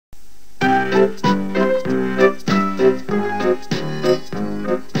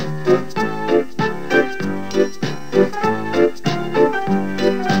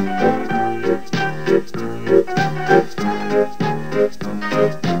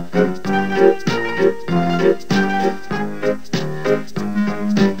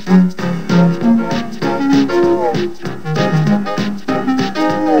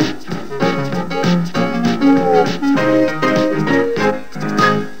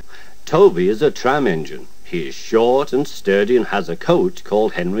Toby is a tram engine. He is short and sturdy and has a coach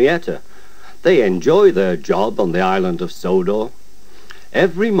called Henrietta. They enjoy their job on the island of Sodor.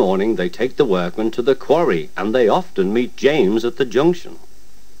 Every morning they take the workmen to the quarry, and they often meet James at the junction.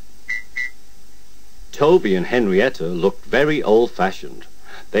 Toby and Henrietta looked very old-fashioned.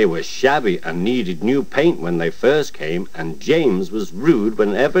 They were shabby and needed new paint when they first came, and James was rude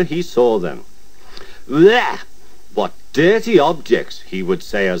whenever he saw them. "Bleh! What dirty objects," he would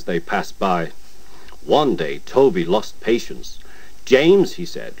say as they passed by. One day Toby lost patience. "James," he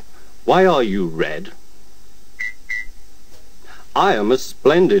said, "why are you red?" "I am a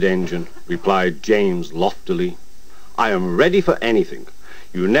splendid engine," replied James loftily. "I am ready for anything.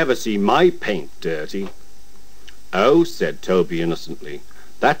 You never see my paint dirty." "Oh," said Toby innocently,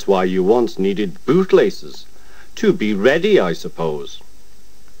 "that's why you once needed bootlaces. To be ready, I suppose."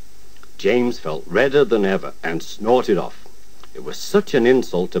 James felt redder than ever and snorted off. It was such an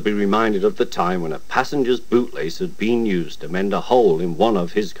insult to be reminded of the time when a passenger's bootlace had been used to mend a hole in one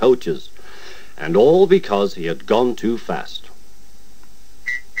of his coaches, and all because he had gone too fast.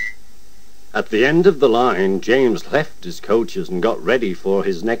 At the end of the line, James left his coaches and got ready for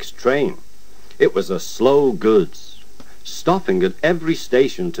his next train. It was a slow goods, stopping at every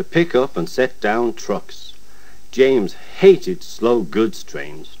station to pick up and set down trucks. James hated slow goods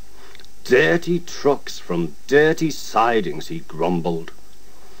trains. "Dirty trucks from dirty sidings," he grumbled.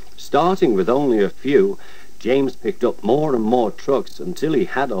 Starting with only a few, James picked up more and more trucks until he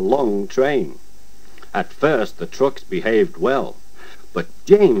had a long train. At first the trucks behaved well, but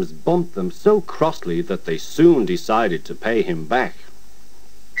James bumped them so crossly that they soon decided to pay him back.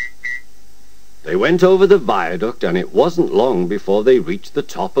 They went over the viaduct, and it wasn't long before they reached the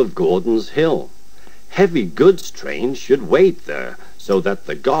top of Gordon's Hill. Heavy goods trains should wait there, so that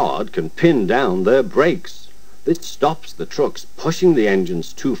the guard can pin down their brakes. This stops the trucks pushing the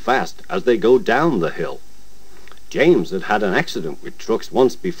engines too fast as they go down the hill. James had had an accident with trucks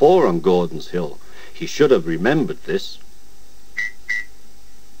once before on Gordon's Hill. He should have remembered this.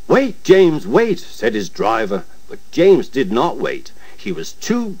 "Wait, James, wait," said his driver, but James did not wait. He was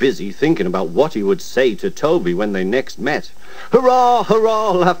too busy thinking about what he would say to Toby when they next met. "Hurrah,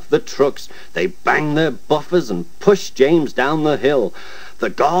 hurrah," laughed the trucks. They banged their buffers and pushed James down the hill. The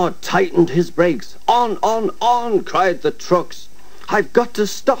guard tightened his brakes. "On, on," cried the trucks. "I've got to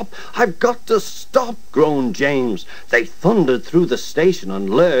stop, I've got to stop," groaned James. They thundered through the station and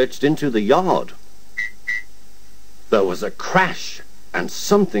lurched into the yard. There was a crash, and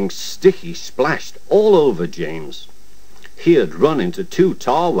something sticky splashed all over James. He had run into 2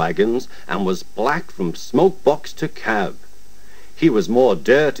 tar wagons and was black from smoke box to cab. He was more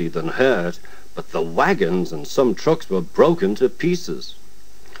dirty than hurt, but the wagons and some trucks were broken to pieces.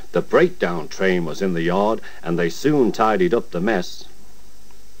 The breakdown train was in the yard, and they soon tidied up the mess.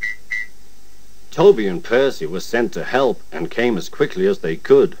 Toby and Percy were sent to help and came as quickly as they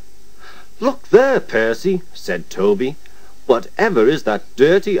could. "Look there, Percy," said Toby. "Whatever is that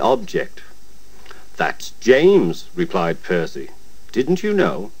dirty object?" "That's James," replied Percy. "Didn't you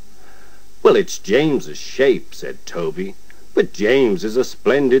know?" "Well, it's James's shape," said Toby. "But James is a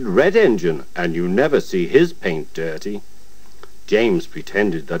splendid red engine, and you never see his paint dirty." James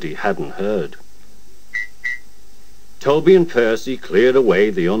pretended that he hadn't heard. Toby and Percy cleared away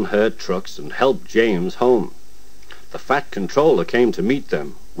the unhurt trucks and helped James home. The fat controller came to meet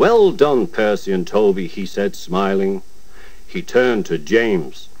them. "Well done, Percy and Toby," he said, smiling. He turned to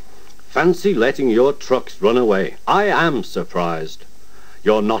James. "Fancy letting your trucks run away. I am surprised.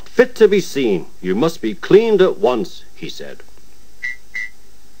 You're not fit to be seen. You must be cleaned at once," he said.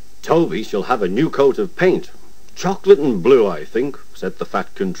 "Toby shall have a new coat of paint. Chocolate and blue, I think," said the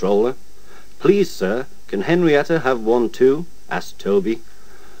fat controller. "Please, sir, can Henrietta have one too?" asked Toby.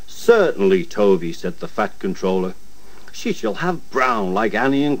 "Certainly, Toby," said the fat controller. "She shall have brown like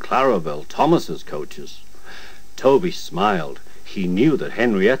Annie and Clarabelle, Thomas's coaches." Toby smiled. He knew that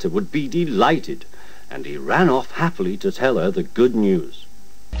Henrietta would be delighted, and he ran off happily to tell her the good news.